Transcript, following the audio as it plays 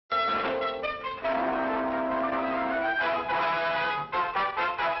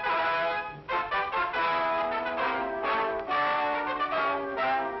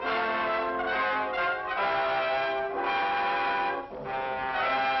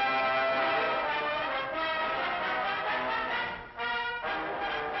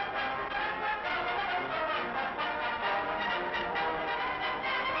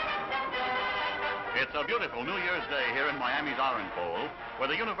It's a beautiful New Year's Day here in Miami's Orange Bowl, where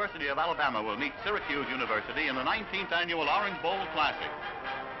the University of Alabama will meet Syracuse University in the 19th Annual Orange Bowl Classic.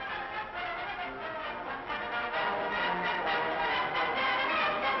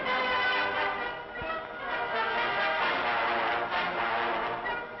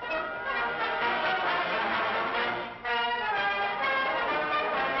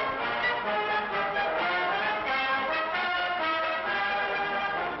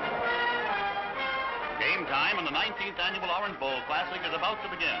 Game time in the 19th Annual Orange Bowl Classic is about to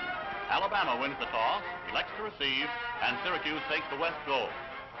begin. Alabama wins the toss, elects to receive, and Syracuse takes the west goal.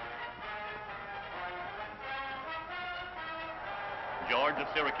 George of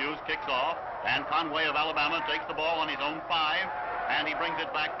Syracuse kicks off, and Conway of Alabama takes the ball on his own 5, and he brings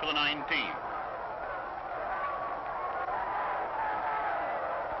it back to the 19.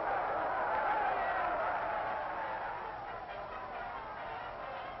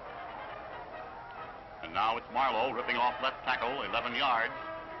 And now it's Marlowe ripping off left tackle, 11 yards.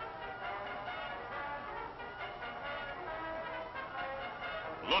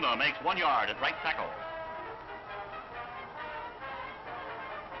 Luna makes 1 yard at right tackle.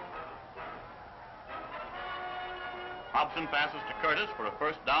 Hobson passes to Curtis for a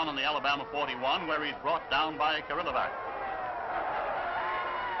first down on the Alabama 41, where he's brought down by Kirilovac.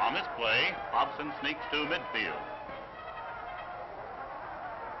 On this play, Hobson sneaks to midfield.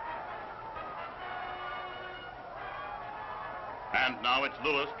 And now it's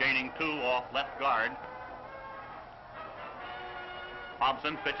Lewis gaining 2 off left guard.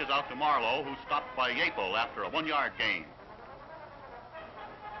 Hobson pitches out to Marlowe, who's stopped by Yapel after a 1 yard gain.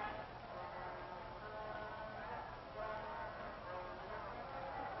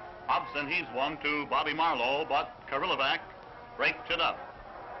 Hobson, he's one to Bobby Marlowe, but Kirilovac breaks it up.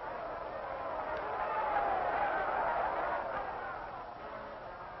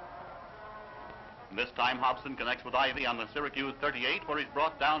 This time Hobson connects with Ivy on the Syracuse 38, where he's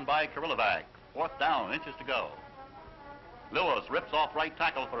brought down by Kirilovac. 4th down, inches to go. Lewis rips off right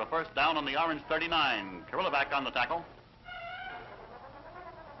tackle for a first down on the Orange 39. Kirilovac on the tackle.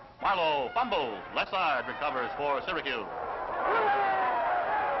 Marlowe fumbles. Left side recovers for Syracuse.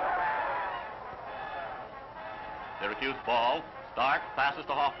 Syracuse ball. Stark passes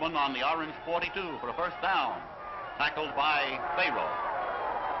to Hoffman on the Orange 42 for a first down. Tackled by Fayroe.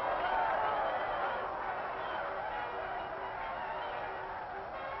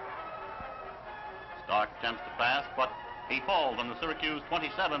 Stark attempts to pass, but he falls on the Syracuse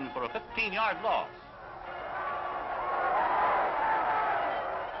 27 for a 15-yard loss.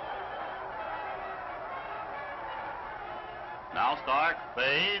 Now Stark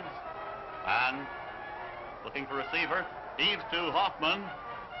fades and looking for receiver. Heaves to Hoffman.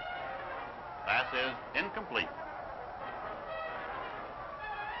 Pass is incomplete.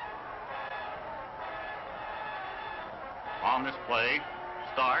 On this play,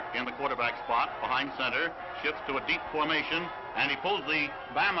 Stark in the quarterback spot behind center, shifts to a deep formation, and he pulls the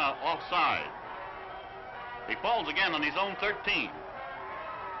Bama offside. He falls again on his own 13.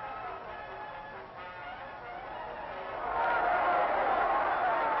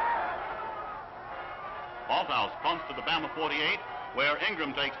 Althouse punts to the Bama 48, where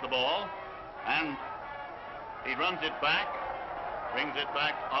Ingram takes the ball, and he runs it back, brings it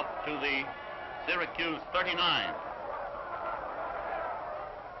back up to the Syracuse 39.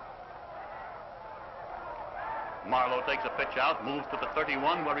 Marlowe takes a pitch out, moves to the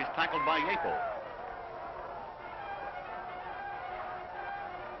 31, where he's tackled by Yapel.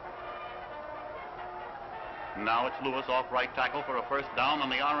 Now it's Lewis off right tackle for a first down on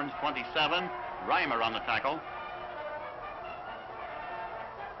the Orange 27. Reimer on the tackle.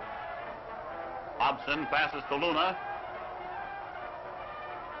 Hobson passes to Luna.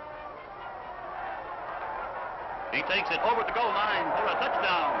 He takes it over the goal line for a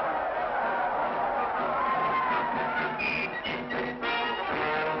touchdown.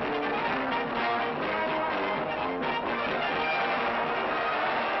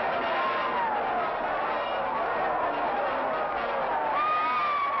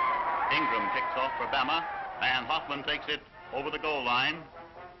 Ingram kicks off for Bama, and Hoffman takes it over the goal line.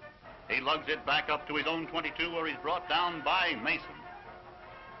 He lugs it back up to his own 22, where he's brought down by Mason.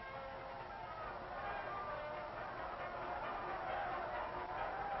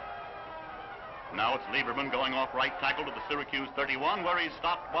 Now it's Lieberman going off right tackle to the Syracuse 31, where he's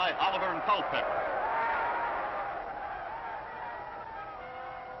stopped by Oliver and Culpepper.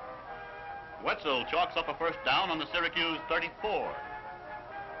 Wetzel chalks up a first down on the Syracuse 34.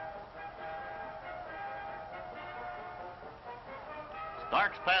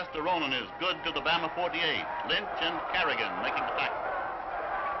 Stark's pass to Ronan is good to the Bama 48. Lynch and Carrigan making the tackle.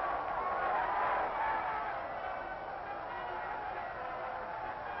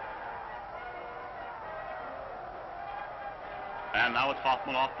 And now it's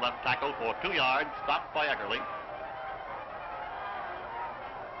Hoffman off left tackle for 2 yards, stopped by Eckerly.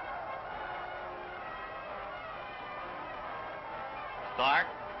 Stark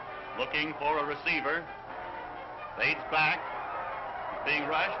looking for a receiver. Fades back. He's being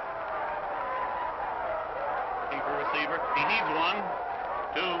rushed. Looking for a receiver. He needs one.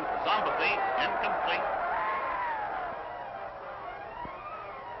 To Zombothy. Incomplete.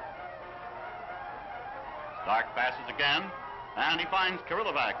 Stark passes again. And he finds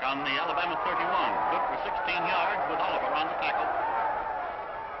Kirilovac on the Alabama 31. Good for 16 yards with Oliver on the tackle.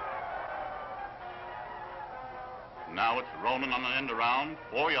 Now it's Ronan on an end around.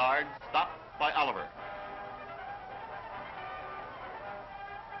 4 yards. Stopped by Oliver.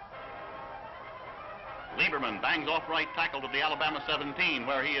 Lieberman bangs off right tackle to the Alabama 17,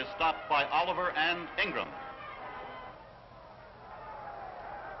 where he is stopped by Oliver and Ingram.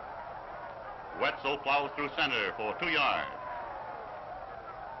 Wetzel plows through center for 2 yards.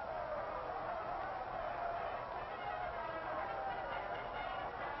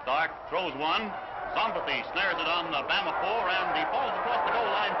 Stark throws one. Zombothy snares it on the Bama 4, and he falls across the goal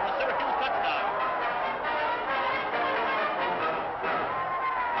line for a Syracuse touchdown.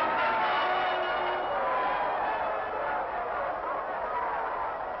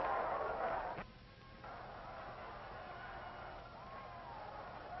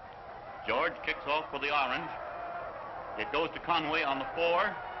 George kicks off for the Orange. It goes to Conway on the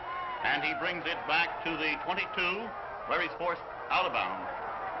 4, and he brings it back to the 22, where he's forced out of bounds.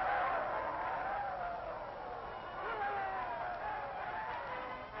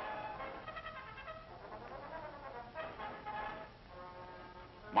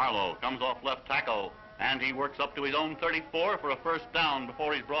 Marlowe comes off left tackle, and he works up to his own 34 for a first down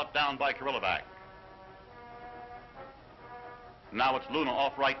before he's brought down by Kirilovac. Now it's Luna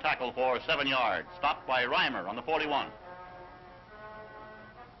off right tackle for 7 yards, stopped by Reimer on the 41.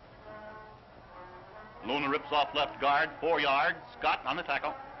 Luna rips off left guard, 4 yards, Scott on the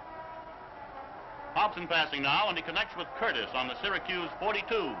tackle. Hobson passing now, and he connects with Curtis on the Syracuse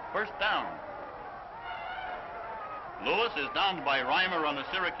 42, first down. Lewis is downed by Reimer on the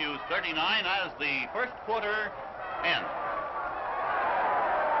Syracuse 39 as the first quarter ends.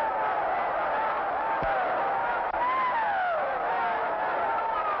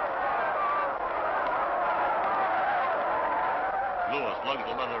 Lewis lugs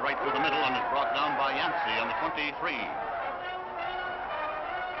the leather right through the middle and is brought down by Yancey on the 23.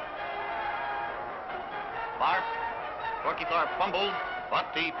 Corky Tharp fumbles, but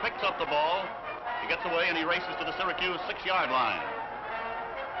he picks up the ball. He gets away and he races to the Syracuse 6-yard line.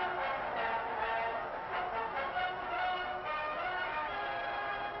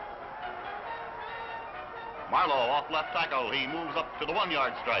 Marlowe off left tackle. He moves up to the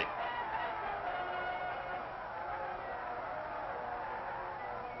 1-yard strike.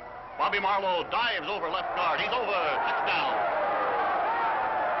 Bobby Marlowe dives over left guard. He's over. Touchdown.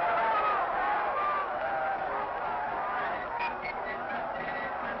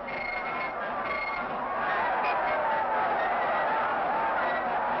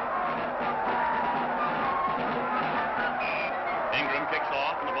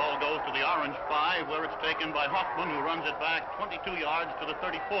 Where it's taken by Hoffman, who runs it back 22 yards to the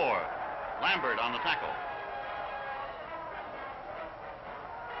 34. Lambert on the tackle.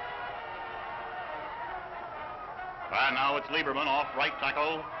 And now it's Lieberman off right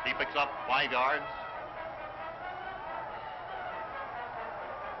tackle. He picks up 5 yards.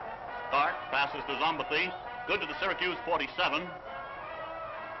 Stark passes to Zombothy. Good to the Syracuse 47.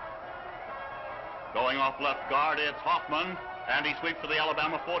 Going off left guard, it's Hoffman. And he sweeps to the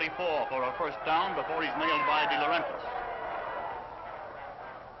Alabama 44 for a first down before he's nailed by De Laurentiis.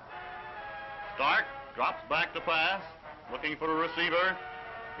 Stark drops back to pass, looking for a receiver.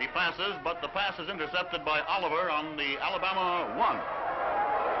 He passes, but the pass is intercepted by Oliver on the Alabama 1.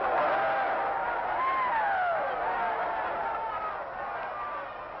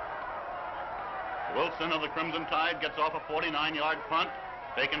 Wilson of the Crimson Tide gets off a 49-yard punt,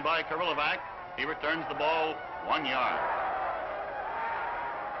 taken by Kirilovac. He returns the ball 1 yard.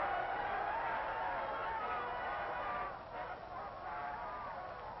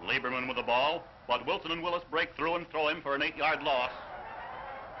 Lieberman with the ball, but Wilson and Willis break through and throw him for an 8-yard loss.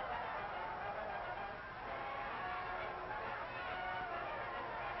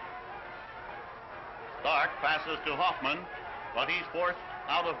 Stark passes to Hoffman, but he's forced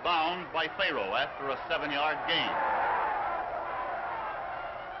out of bounds by Faro after a 7-yard gain.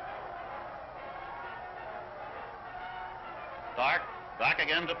 Stark back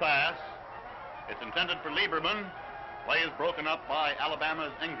again to pass. It's intended for Lieberman. Play is broken up by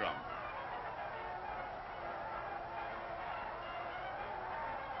Alabama's Ingram.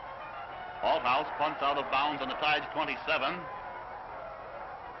 Althouse punts out of bounds on the Tide's 27.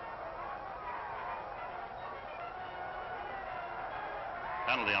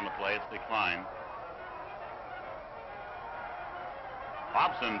 Penalty on the play, it's declined.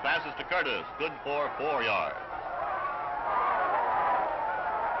 Hobson passes to Curtis, good for 4 yards.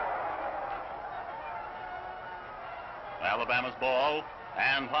 Alabama's ball,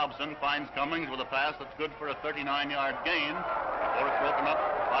 and Hobson finds Cummings with a pass that's good for a 39-yard gain before it's broken up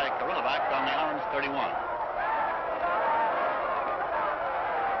by Kirillovac on the Orange 31.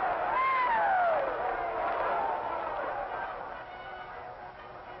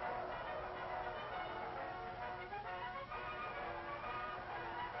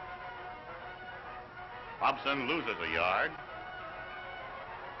 Hobson loses a yard.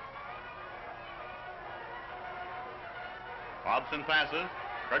 Hobson passes,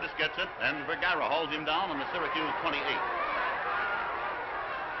 Curtis gets it, and Vergara holds him down on the Syracuse 28.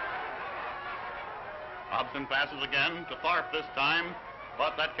 Hobson passes again to Tharp this time,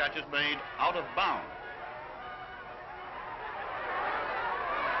 but that catch is made out of bounds.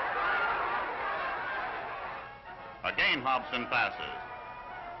 Again Hobson passes,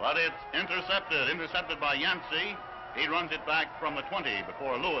 but it's intercepted by Yancey. He runs it back from the 20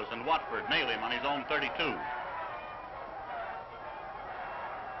 before Lewis and Watford nail him on his own 32.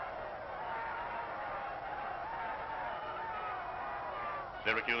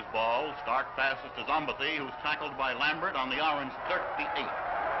 Syracuse ball. Stark passes to Zombathy, who's tackled by Lambert on the Orange 38.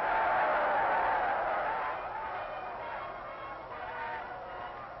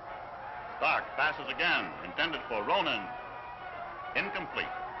 Stark passes again, intended for Ronan. Incomplete.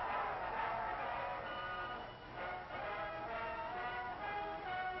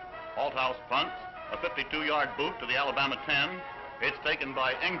 Althouse punts, a 52-yard boot to the Alabama 10. It's taken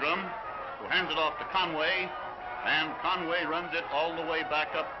by Ingram, who hands it off to Conway, and Conway runs it all the way back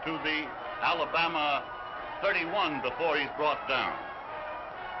up to the Alabama 31 before he's brought down.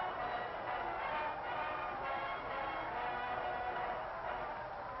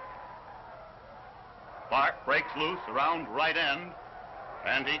 Clark breaks loose around right end,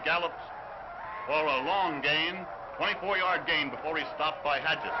 and he gallops for a long gain, 24-yard gain before he's stopped by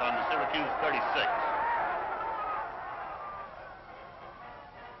Hadges on the Syracuse 36.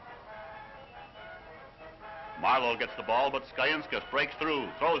 Marlowe gets the ball, but Skyinskas breaks through,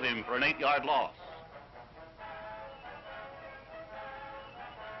 throws him for an 8-yard loss.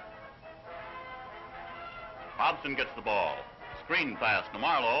 Hobson gets the ball. Screen pass to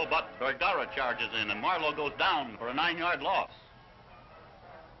Marlowe, but Vergara charges in, and Marlowe goes down for a 9-yard loss.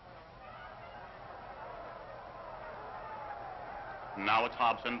 Now it's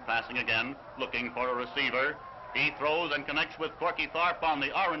Hobson passing again, looking for a receiver. He throws and connects with Corky Tharp on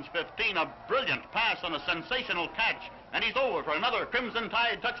the Orange 15. A brilliant pass on a sensational catch, and he's over for another Crimson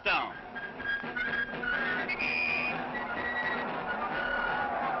Tide touchdown.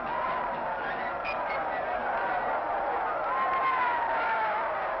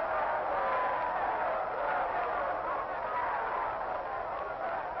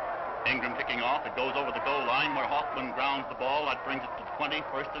 Ingram kicking off. It goes over the goal line where Hoffman grounds the ball. That brings it to 20,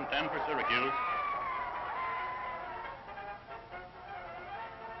 first and 10 for Syracuse.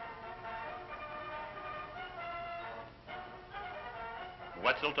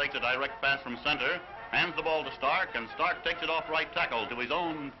 Wetzel takes a direct pass from center, hands the ball to Stark, and Stark takes it off right tackle to his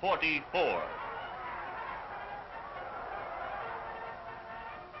own 44.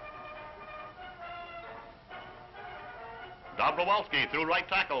 Dobrowolski through right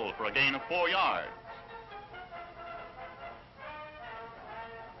tackle for a gain of 4 yards.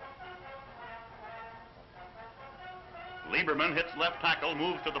 Lieberman hits left tackle,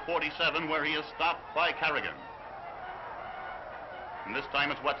 moves to the 47 where he is stopped by Carrigan. And this time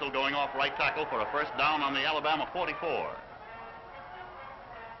it's Wetzel going off right tackle for a first down on the Alabama 44.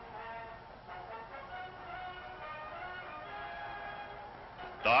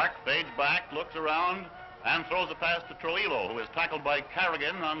 Stark fades back, looks around, and throws a pass to Trujillo, who is tackled by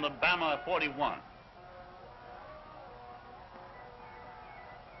Carrigan on the Bama 41.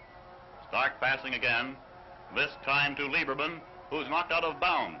 Stark passing again, this time to Lieberman, who's knocked out of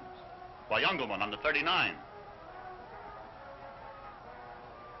bounds by Youngelman on the 39.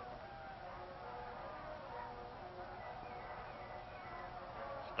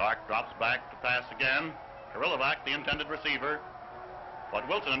 Stark drops back to pass again. Kirillovac, the intended receiver. But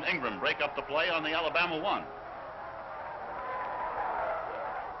Wilson and Ingram break up the play on the Alabama 1.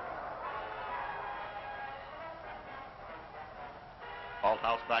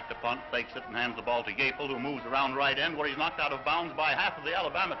 Althouse back to punt, fakes it and hands the ball to Yapel, who moves around right end where he's knocked out of bounds by half of the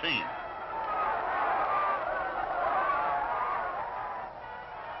Alabama team.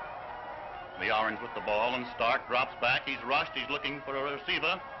 The Orange with the ball, and Stark drops back. He's rushed. He's looking for a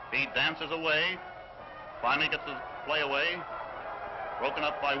receiver. He dances away. Finally gets his play away. Broken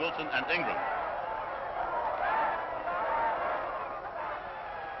up by Wilson and Ingram.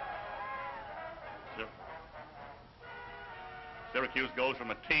 Syracuse goes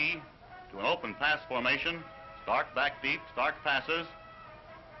from a T to an open pass formation. Stark back deep. Stark passes.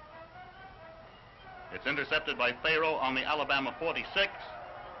 It's intercepted by Faro on the Alabama 46.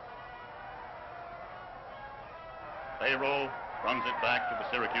 Faro runs it back to the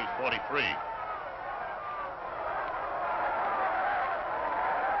Syracuse 43.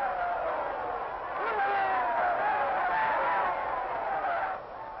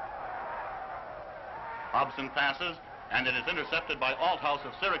 Hobson passes, and it is intercepted by Althouse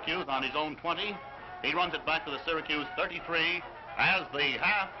of Syracuse on his own 20. He runs it back to the Syracuse 33 as the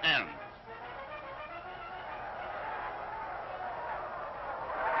half ends.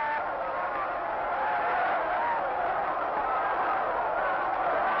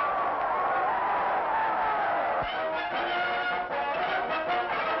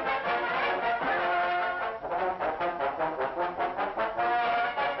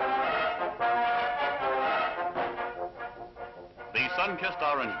 Sun-kissed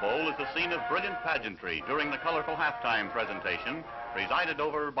Orange Bowl is the scene of brilliant pageantry during the colorful halftime presentation, presided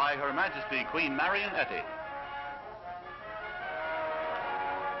over by Her Majesty Queen Marion-Etty.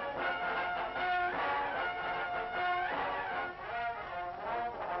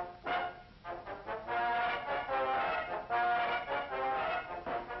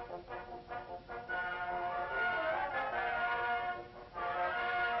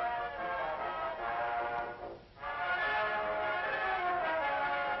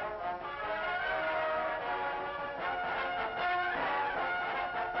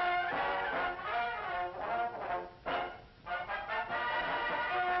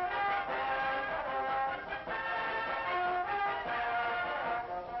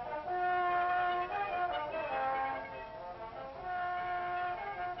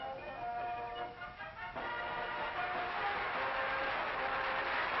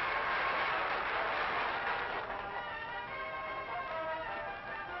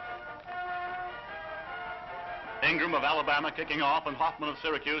 Ingram of Alabama kicking off, and Hoffman of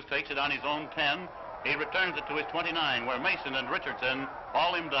Syracuse takes it on his own 10. He returns it to his 29, where Mason and Richardson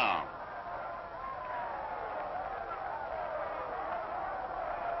haul him down.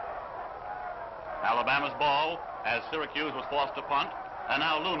 Alabama's ball as Syracuse was forced to punt, and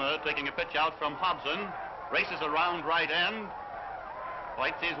now Luna taking a pitch out from Hobson, races around right end,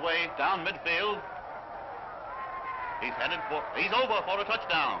 fights his way down midfield. He's over for a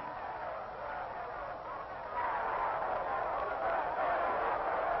touchdown.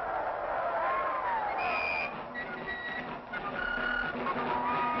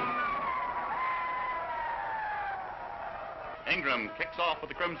 Ingram kicks off with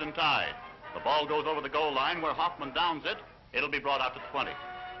the Crimson Tide. The ball goes over the goal line where Hoffman downs it. It'll be brought out to 20.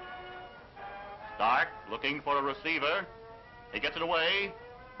 Stark looking for a receiver. He gets it away,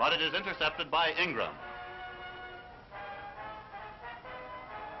 but it is intercepted by Ingram.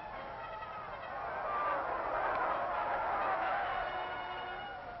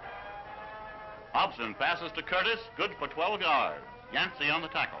 Hobson passes to Curtis, good for 12 yards. Yancey on the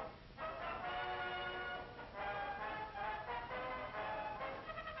tackle.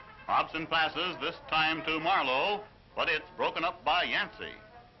 Hobson passes, this time to Marlowe, but it's broken up by Yancey.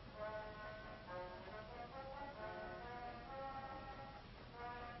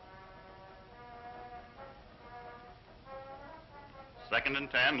 Second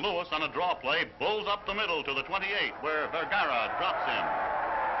and 10, Lewis on a draw play, bulls up the middle to the 28, where Vergara drops him.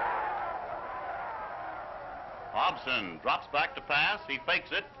 Hobson drops back to pass, he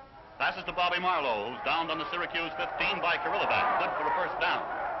fakes it, passes to Bobby Marlowe, who's downed on the Syracuse 15 by Kirillovac, good for a first down.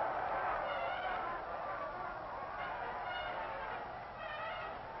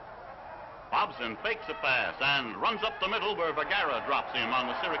 Hobson fakes a pass and runs up the middle where Vergara drops him on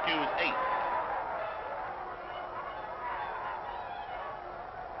the Syracuse 8.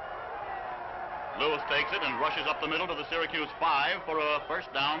 Lewis takes it and rushes up the middle to the Syracuse 5 for a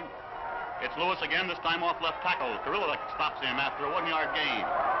first down. It's Lewis again, this time off left tackle. Kirillovac stops him after a 1-yard gain.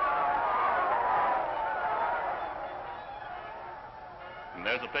 And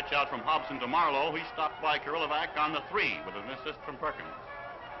there's a pitch out from Hobson to Marlowe. He's stopped by Kirillovac on the 3 with an assist from Perkins.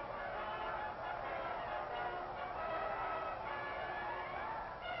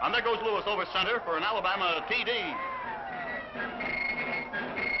 And there goes Lewis over center for an Alabama TD.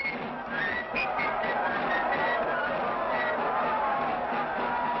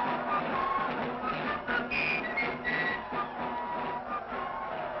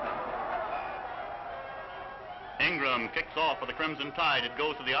 Ingram kicks off for the Crimson Tide. It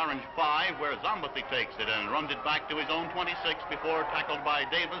goes to the Orange 5, where Zombathy takes it and runs it back to his own 26 before tackled by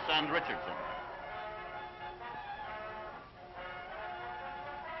Davis and Richardson.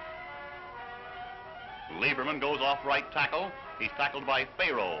 Lieberman goes off right tackle. He's tackled by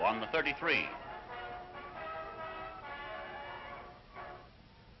Faro on the 33.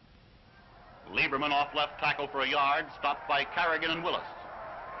 Lieberman off left tackle for a yard, stopped by Carrigan and Willis.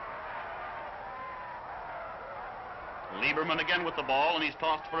 Lieberman again with the ball, and he's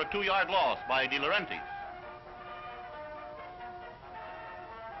tossed for a 2-yard loss by De Laurentiis.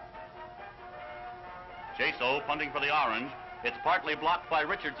 Chaso punting for the Orange. It's partly blocked by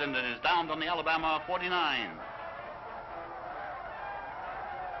Richardson and is downed on the Alabama 49.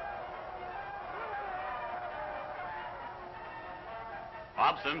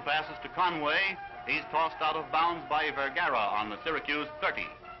 Hobson passes to Conway. He's tossed out of bounds by Vergara on the Syracuse 30.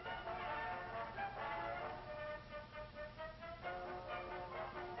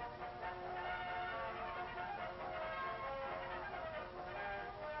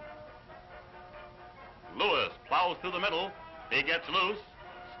 Lewis plows through the middle. He gets loose,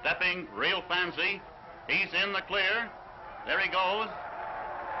 stepping real fancy. He's in the clear. There he goes.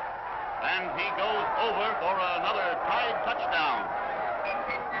 And he goes over for another Tide touchdown.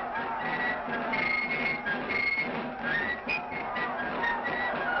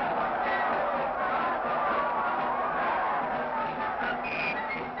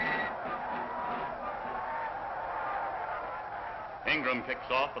 Ingram kicks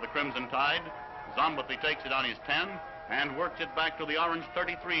off for the Crimson Tide. Zombathy takes it on his 10 and works it back to the Orange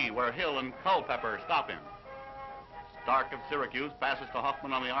 33, where Hill and Culpepper stop him. Stark of Syracuse passes to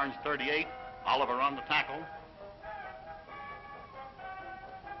Hoffman on the Orange 38. Oliver on the tackle.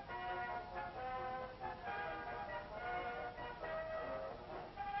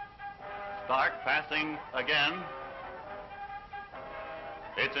 Stark passing again.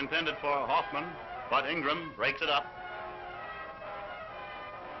 It's intended for Hoffman, but Ingram breaks it up.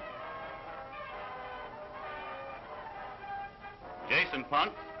 Jason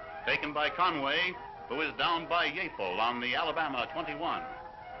punts, taken by Conway, who is down by Yapel on the Alabama 21.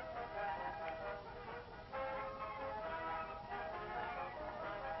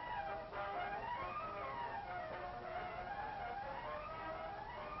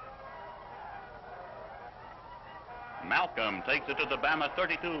 Malcolm takes it to the Bama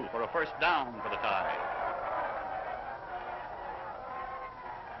 32 for a first down for the Tide.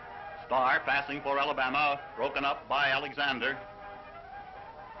 Starr passing for Alabama, broken up by Alexander.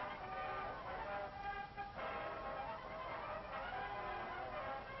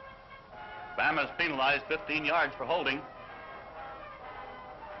 Bama's penalized 15 yards for holding.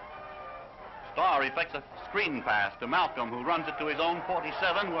 Starr effects a screen pass to Malcolm, who runs it to his own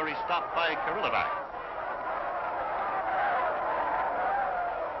 47, where he's stopped by Kirilovac.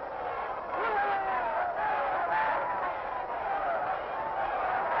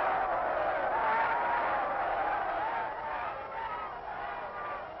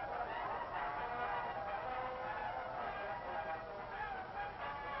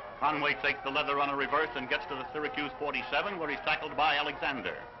 Conway takes the leather on a reverse and gets to the Syracuse 47, where he's tackled by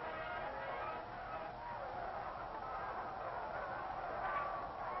Alexander.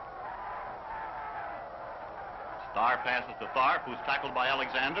 Starr passes to Tharp, who's tackled by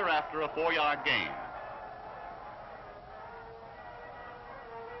Alexander after a 4-yard gain.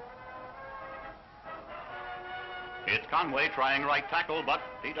 It's Conway trying right tackle, but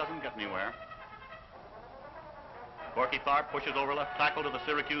he doesn't get anywhere. Corky Tharp pushes over left tackle to the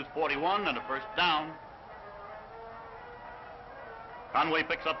Syracuse 41 and a first down. Conway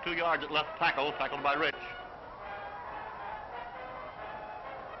picks up 2 yards at left tackle, tackled by Rich.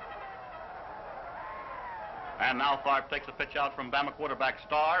 And now Tharp takes a pitch out from Bama quarterback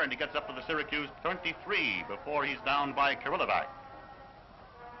Starr, and he gets up to the Syracuse 23 before he's down by Kirilovac.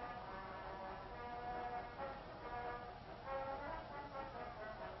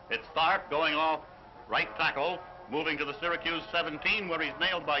 It's Tharp going off right tackle, moving to the Syracuse 17, where he's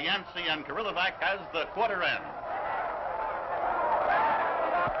nailed by Yancey, and Kirilovac has the quarter end.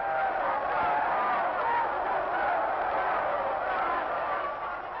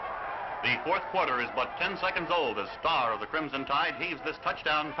 The fourth quarter is but 10 seconds old as Starr of the Crimson Tide heaves this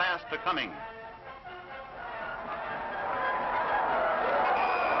touchdown pass to Cumming.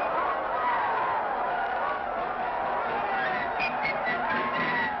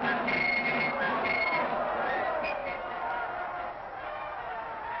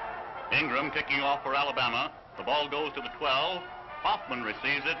 Ingram kicking off for Alabama. The ball goes to the 12. Hoffman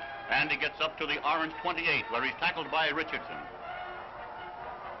receives it, and he gets up to the Orange 28, where he's tackled by Richardson.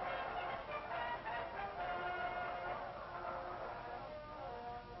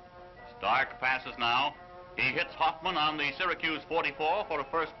 Stark passes now. He hits Hoffman on the Syracuse 44 for a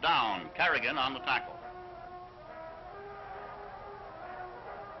first down. Carrigan on the tackle.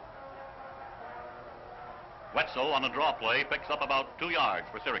 Wetzel on a draw play picks up about 2 yards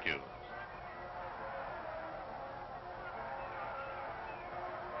for Syracuse.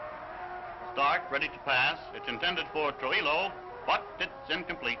 Stark ready to pass. It's intended for Trujillo, but it's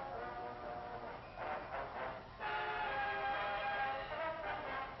incomplete.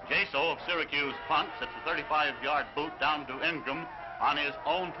 Jaso of Syracuse punts. It's a 35-yard boot down to Ingram on his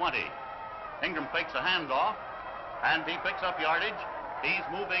own 20. Ingram fakes a handoff, and he picks up yardage. He's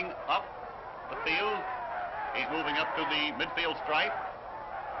moving up the field. He's moving up to the midfield stripe.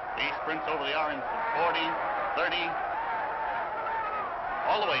 He sprints over the orange 40, 30,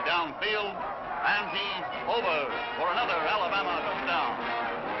 all the way downfield, and he's over for another Alabama touchdown.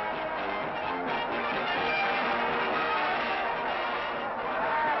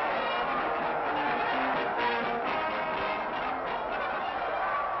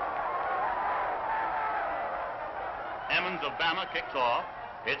 Emmons of Bama kicks off.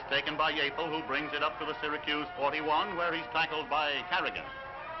 It's taken by Yapel, who brings it up to the Syracuse 41, where he's tackled by Carrigan.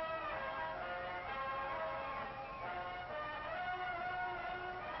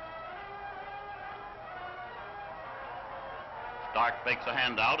 Stark fakes a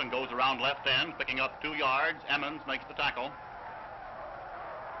handout and goes around left end, picking up 2 yards. Emmons makes the tackle.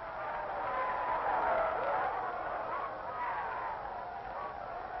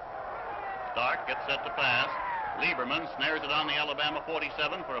 Stark gets set to pass. Lieberman snares it on the Alabama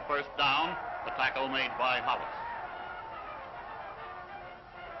 47 for a first down. The tackle made by Hollis.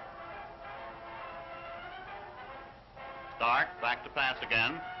 Stark back to pass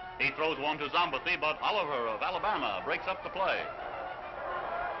again. He throws one to Zombathy, but Oliver of Alabama breaks up the play.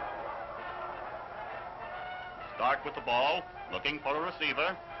 Stark with the ball, looking for a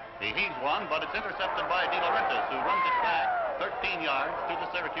receiver. He heaves one, but it's intercepted by De Laurentiis, who runs it back 13 yards to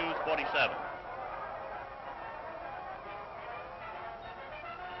the Syracuse 47.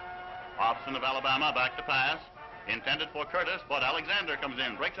 Hobson of Alabama back to pass. Intended for Curtis, but Alexander comes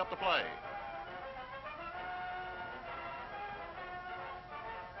in, breaks up the play.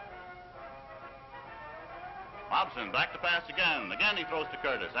 Hobson back to pass again. Again he throws to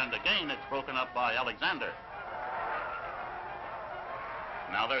Curtis, and again it's broken up by Alexander.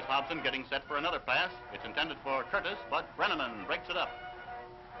 Now there's Hobson getting set for another pass. It's intended for Curtis, but Brenneman breaks it up.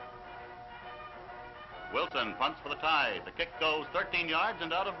 Wilson punts for the tie. The kick goes 13 yards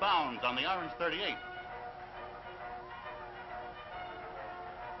and out of bounds on the orange 38.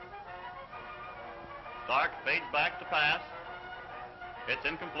 Stark fades back to pass. It's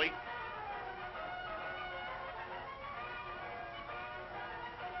incomplete.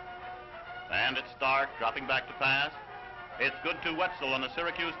 And it's Stark dropping back to pass. It's good to Wetzel on the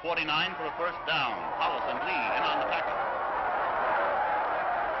Syracuse 49 for a first down. Hollis and Lee in on the tackle.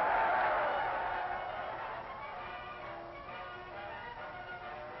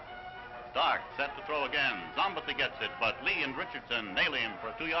 Stark set to throw again. Zombathy gets it, but Lee and Richardson nail him for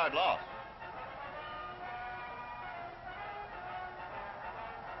a 2-yard loss.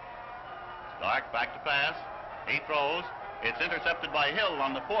 Stark back to pass. He throws. It's intercepted by Hill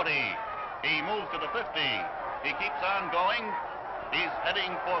on the 40. He moves to the 50. He keeps on going. He's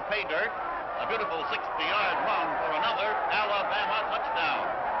heading for pay dirt. A beautiful 60-yard run for another Alabama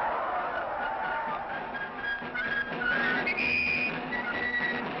touchdown.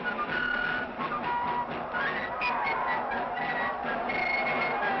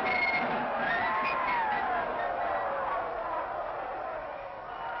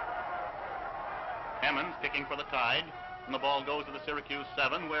 Emmons kicking for the Tide, and the ball goes to the Syracuse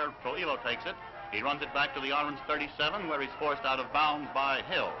 7, where Trujillo takes it. He runs it back to the orange 37, where he's forced out of bounds by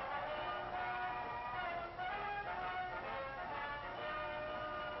Hill.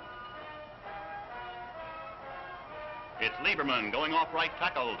 It's Lieberman going off right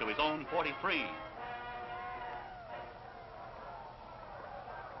tackle to his own 43.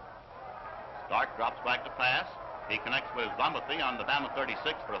 Stark drops back to pass. He connects with Zombathy on the Bama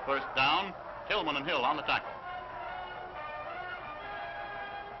 36 for a first down. Tillman and Hill on the tackle.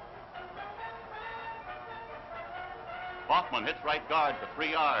 Hoffman hits right guard for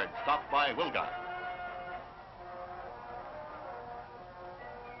 3 yards, stopped by Wilgott.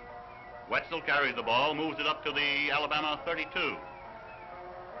 Wetzel carries the ball, moves it up to the Alabama 32.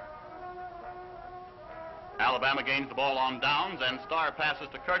 Alabama gains the ball on downs, and Starr passes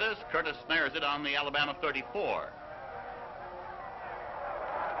to Curtis. Curtis snares it on the Alabama 34.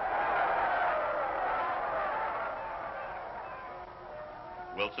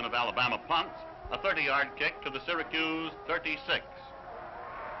 Wilson of Alabama punts. A 30-yard kick to the Syracuse 36.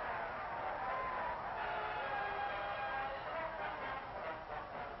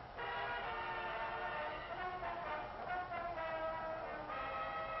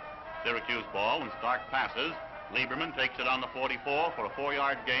 Syracuse ball when Stark passes. Lieberman takes it on the 44 for a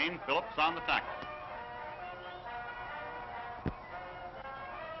 4-yard gain. Phillips on the tackle.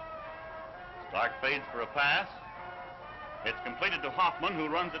 Stark fades for a pass. It's completed to Hoffman, who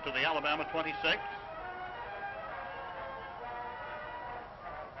runs it to the Alabama 26.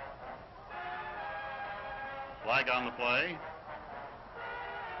 Flag on the play.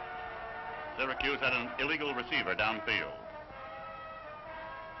 Syracuse had an illegal receiver downfield.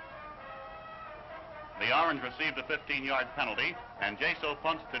 The Orange received a 15-yard penalty, and Jaso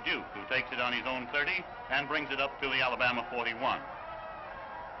punts to Duke, who takes it on his own 30 and brings it up to the Alabama 41.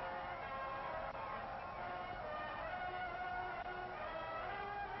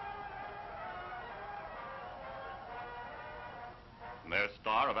 And there's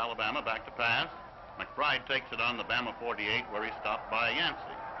Starr of Alabama back to pass. McBride takes it on the Bama 48, where he's stopped by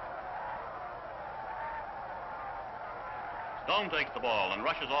Yancey. Stone takes the ball and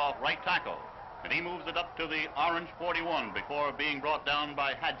rushes off right tackle, and he moves it up to the Orange 41 before being brought down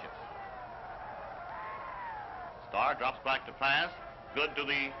by Hadges. Starr drops back to pass. Good to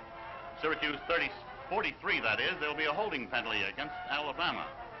the Syracuse 43, that is. There'll be a holding penalty against Alabama.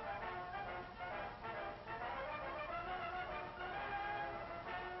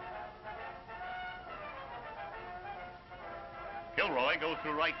 Kilroy goes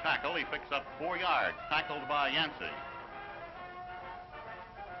through right tackle. He picks up 4 yards, tackled by Yancey.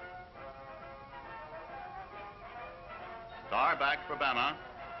 Starr back for Bama.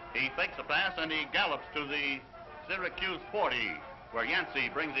 He fakes a pass and he gallops to the Syracuse 40, where Yancey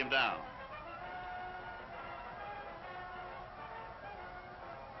brings him down.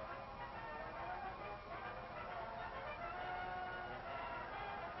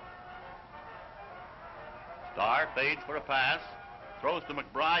 Starr fades for a pass, throws to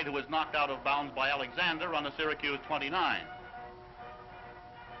McBride, who is knocked out of bounds by Alexander on the Syracuse 29.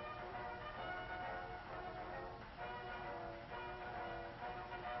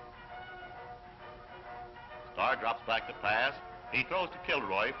 Starr drops back to pass. He throws to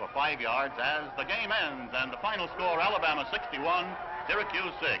Kilroy for 5 yards as the game ends, and the final score, Alabama 61,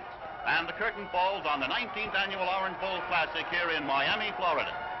 Syracuse 6. And the curtain falls on the 19th Annual Orange Bowl Classic here in Miami,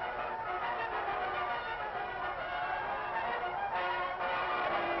 Florida.